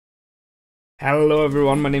Hello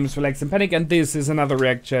everyone, my name is Relax and Panic and this is another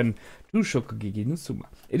reaction to Shokugeki no Souma.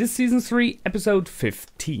 It is season 3, episode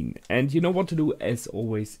 15, and you know what to do as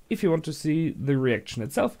always. If you want to see the reaction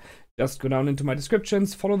itself, just go down into my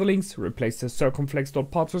descriptions, follow the links, replace the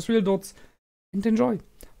circumflex.parts with real dots, and enjoy.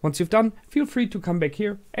 Once you've done, feel free to come back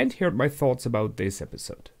here and hear my thoughts about this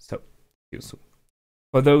episode. So, see you soon.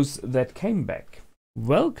 For those that came back,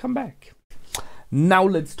 welcome back. Now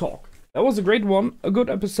let's talk. That was a great one, a good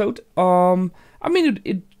episode. I mean,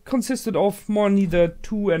 it consisted of more neither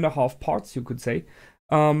 2.5 parts, you could say.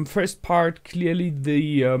 First part, clearly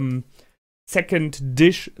the second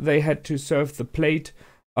dish they had to serve the plate,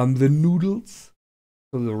 the noodles,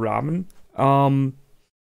 so the ramen. And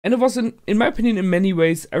it was, in my opinion, in many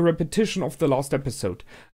ways, a repetition of the last episode.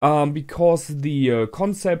 Because the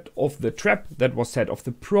concept of the trap that was set, of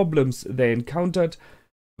the problems they encountered,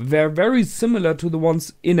 were very similar to the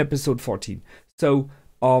ones in episode 14. So,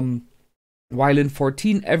 while in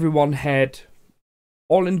 14 everyone had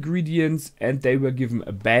all ingredients and they were given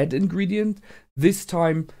a bad ingredient, this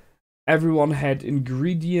time everyone had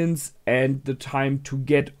ingredients and the time to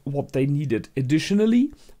get what they needed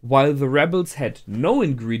additionally, while the rebels had no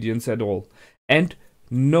ingredients at all and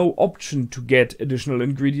no option to get additional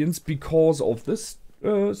ingredients because of this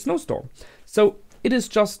snowstorm. So it is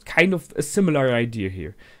just kind of a similar idea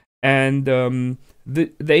here. And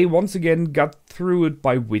they once again got through it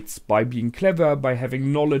by wits, by being clever, by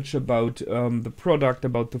having knowledge about the product,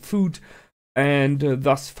 about the food, and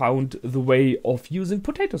thus found the way of using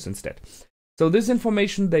potatoes instead. So this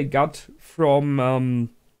information they got from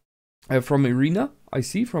Erina, I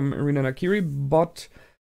see, from Erina Nakiri, but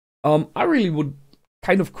I really would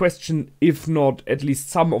kind of question if not at least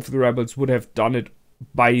some of the rebels would have done it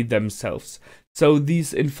by themselves. So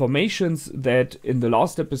these informations that in the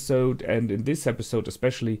last episode and in this episode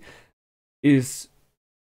especially is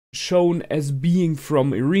shown as being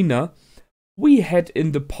from Erina, we had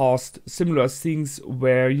in the past similar things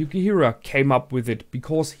where Yukihira came up with it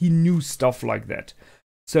because he knew stuff like that.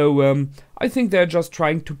 So I think they're just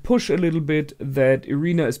trying to push a little bit that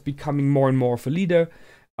Erina is becoming more and more of a leader,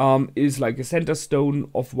 is like a center stone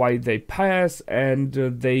of why they pass, and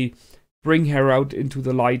they bring her out into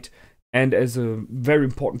the light and as a very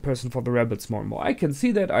important person for the rebels more and more. I can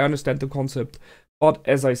see that, I understand the concept, but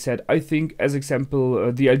as I said, I think, as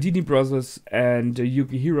example, the Aldini brothers and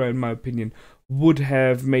Yukihira, in my opinion, would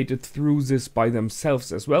have made it through this by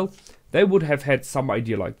themselves as well. They would have had some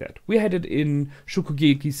idea like that. We had it in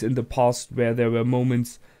Shokugeki's in the past, where there were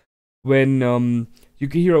moments when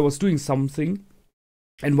Yukihira was doing something,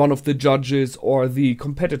 and one of the judges or the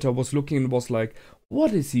competitor was looking and was like,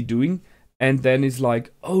 what is he doing? And then is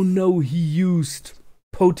like, oh no, he used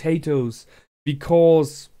potatoes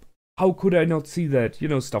because how could I not see that? You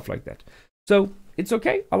know, stuff like that. So it's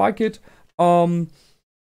okay, I like it. Winning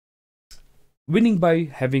by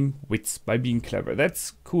having wits, by being clever.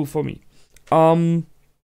 That's cool for me.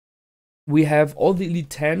 We have all the Elite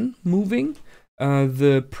 10 moving.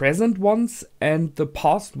 The present ones and the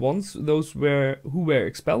past ones, those who were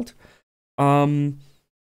expelled.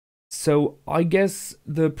 So I guess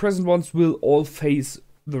the present ones will all face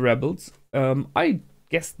the rebels. I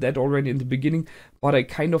guessed that already in the beginning, but I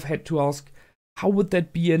kind of had to ask, how would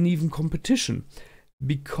that be an even competition?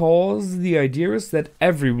 Because the idea is that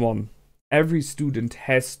every student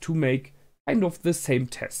has to make kind of the same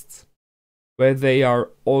tests, where they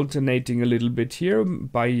are alternating a little bit here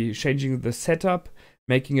by changing the setup,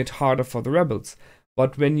 making it harder for the rebels.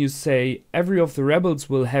 But when you say every of the rebels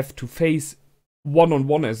will have to face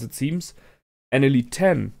one-on-one, as it seems, an Elite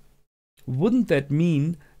 10, wouldn't that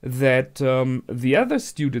mean that the other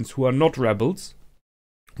students who are not rebels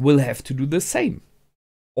will have to do the same?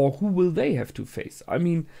 Or who will they have to face? I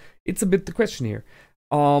mean, it's a bit the question here.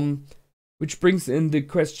 Which brings in the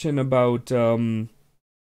question about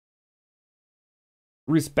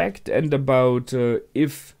respect and about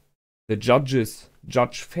if the judges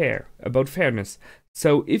judge fair, about fairness.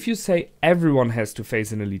 So if you say everyone has to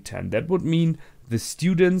face an Elite 10, that would mean the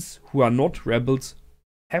students who are not rebels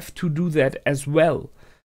have to do that as well.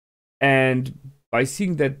 And by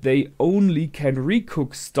seeing that they only can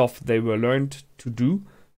recook stuff they were learned to do,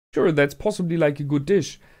 sure, that's possibly like a good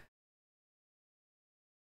dish.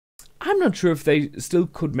 I'm not sure if they still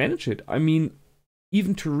could manage it. I mean,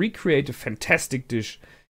 even to recreate a fantastic dish,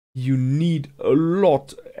 you need a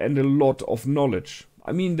lot and a lot of knowledge.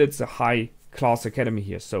 I mean, that's a high-class academy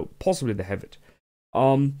here, so possibly they have it.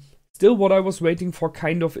 Still, what I was waiting for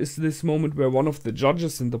kind of is this moment where one of the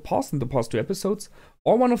judges in the past 2 episodes,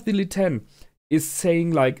 or one of the Elite 10, is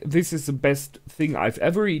saying like, this is the best thing I've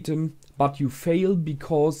ever eaten, but you fail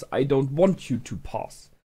because I don't want you to pass.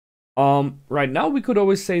 Right now, we could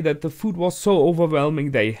always say that the food was so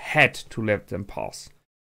overwhelming they had to let them pass.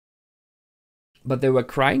 But they were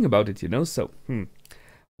crying about it, you know, so,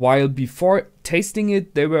 While before tasting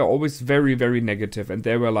it, they were always very, very negative, and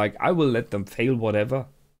they were like, I will let them fail, whatever.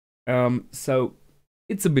 So,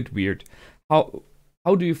 it's a bit weird.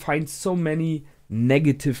 How do you find so many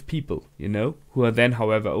negative people, you know, who are then,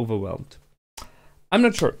 however, overwhelmed? I'm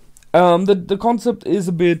not sure. The concept is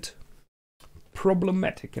a bit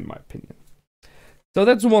problematic, in my opinion. So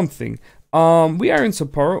that's one thing. We were in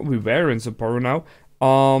Sapporo now.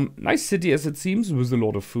 Nice city as it seems, with a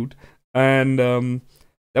lot of food. And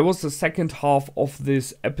that was the second half of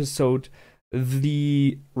this episode.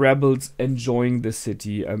 The rebels enjoying the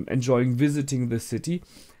city, enjoying visiting the city.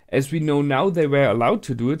 As we know now, they were allowed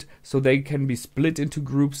to do it, so they can be split into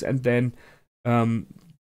groups and then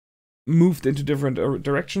moved into different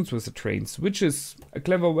directions with the trains, which is a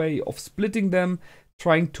clever way of splitting them,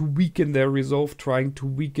 trying to weaken their resolve, trying to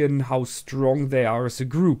weaken how strong they are as a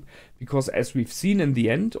group. Because as we've seen in the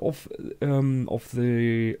end of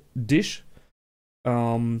the dish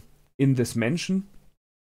in this mansion,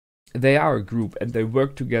 they are a group and they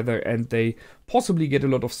work together and they possibly get a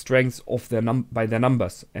lot of strength of by their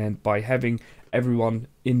numbers and by having everyone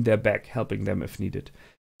in their back helping them if needed.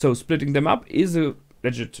 So splitting them up is a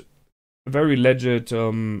very legit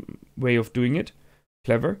way of doing it.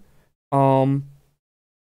 Clever. And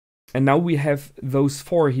now we have those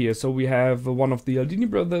four here. So we have one of the Aldini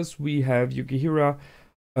brothers, we have Yukihira,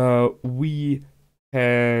 we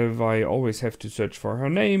have, I always have to search for her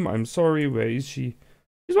name, I'm sorry, where is she?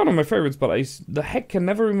 She's one of my favorites, but the heck can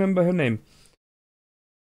never remember her name.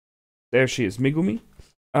 There she is, Megumi.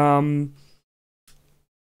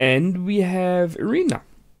 And we have Erina,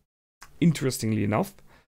 interestingly enough,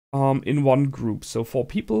 in one group. So 4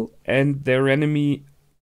 people, and their enemy,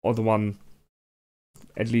 or the one,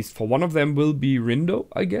 at least for one of them, will be Rindo,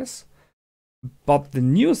 I guess. But the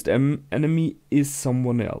newest enemy is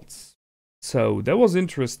someone else. So that was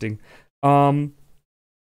interesting. Hayama.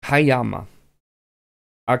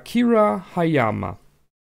 Akira Hayama.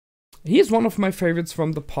 He is one of my favorites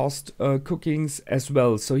from the past cookings as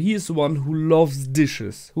well. So he is the one who loves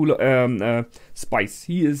dishes, spice.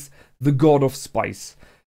 He is the god of spice.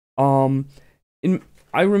 I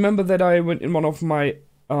remember that I went in one of my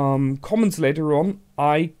comments later on.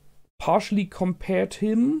 I partially compared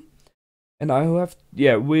him, and I have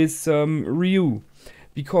with Ryu,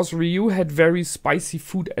 because Ryu had very spicy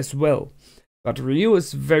food as well. But Ryu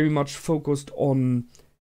is very much focused on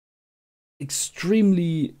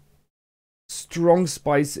extremely strong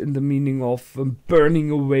spice in the meaning of burning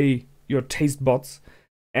away your taste buds,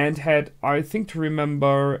 and had, I think to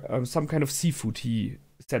remember, some kind of seafood he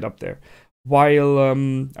set up there. While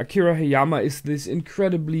Akira Hayama is this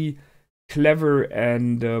incredibly clever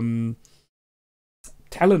and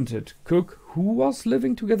talented cook who was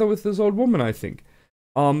living together with this old woman, I think.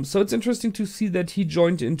 So it's interesting to see that he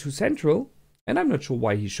joined into Central, and I'm not sure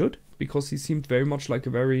why he should, because he seemed very much like a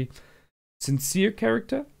very sincere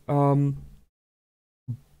character.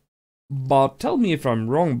 But tell me if I'm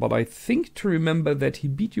wrong, but I think to remember that he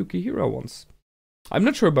beat Yukihira once. I'm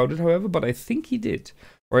not sure about it, however, but I think he did.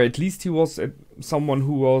 Or at least he was someone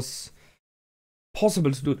who was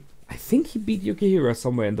possible to do it. I think he beat Yukihira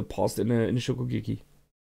somewhere in the past in a Shokugeki.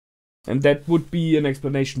 And that would be an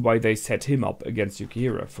explanation why they set him up against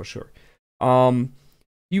Yukihira, for sure.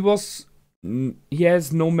 He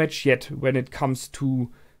has no match yet when it comes to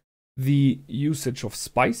the usage of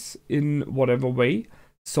spice in whatever way.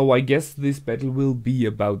 So I guess this battle will be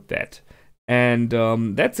about that. And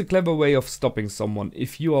that's a clever way of stopping someone.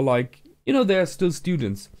 If you are like, you know, there are still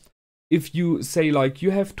students. If you say like,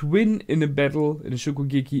 you have to win in a battle, in a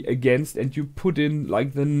Shokugeki against, and you put in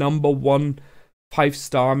like the #1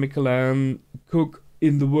 5-star Michelin cook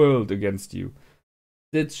in the world against you,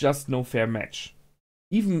 that's just no fair match.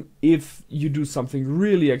 Even if you do something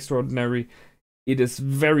really extraordinary, it is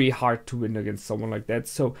very hard to win against someone like that.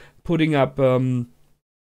 So putting up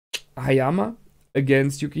Hayama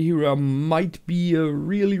against Yukihira might be a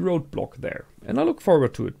really roadblock there. And I look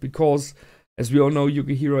forward to it, because as we all know,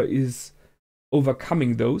 Yukihira is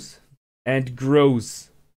overcoming those and grows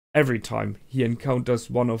every time he encounters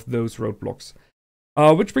one of those roadblocks.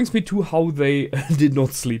 Which brings me to how they did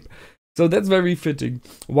not sleep. So that's very fitting.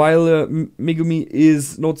 While Megumi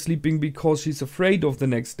is not sleeping because she's afraid of the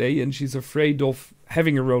next day and she's afraid of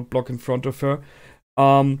having a roadblock in front of her,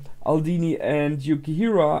 Aldini and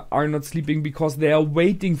Yukihira are not sleeping because they are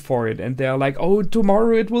waiting for it, and they are like, oh,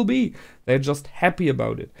 tomorrow it will be. They're just happy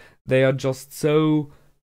about it. They are just so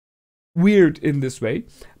weird in this way.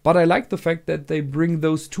 But I like the fact that they bring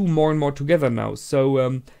those two more and more together now.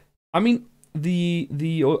 So I mean, the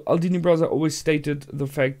Aldini brother always stated the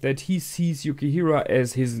fact that he sees Yukihira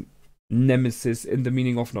as his nemesis, in the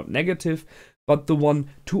meaning of not negative, but the one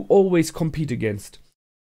to always compete against,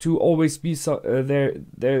 to always be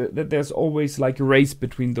that there's always like a race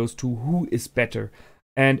between those two, who is better.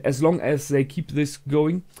 And as long as they keep this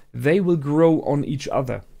going, they will grow on each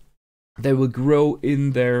other. They will grow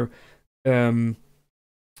in their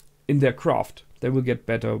craft. They will get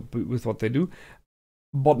better with what they do.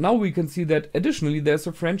 But now we can see that additionally there's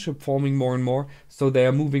a friendship forming more and more. So they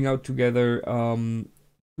are moving out together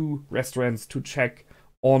to restaurants to check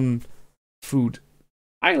on food.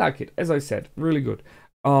 I like it, as I said, really good.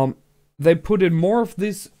 They put in more of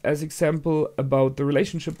this as example about the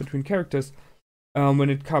relationship between characters when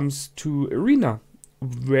it comes to Erina,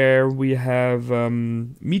 where we have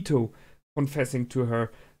Mito confessing to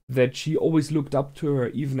her that she always looked up to her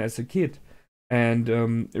even as a kid. And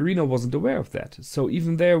Erina wasn't aware of that. So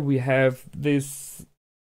even there we have this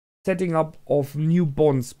setting up of new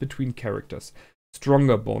bonds between characters.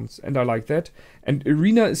 Stronger bonds. And I like that. And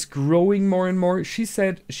Erina is growing more and more. She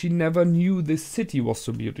said she never knew this city was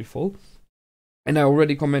so beautiful. And I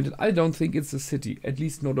already commented, I don't think it's a city. At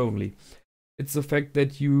least not only. It's the fact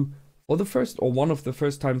that you, for the first or one of the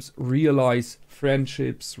first times, realize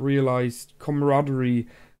friendships, realize camaraderie,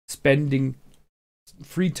 spending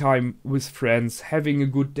free time with friends, having a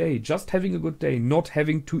good day, just having a good day, not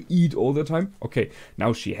having to eat all the time. Okay,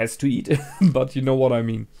 now she has to eat, but you know what I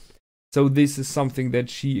mean. So this is something that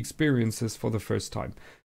she experiences for the first time.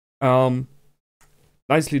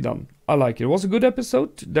 Nicely done. I like it. It was a good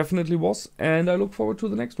episode, definitely was, and I look forward to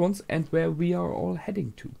the next ones and where we are all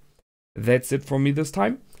heading to. That's it from me this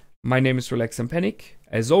time. My name is Relax and Panic.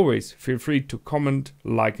 As always, feel free to comment,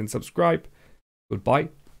 like and subscribe. Goodbye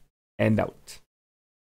and out.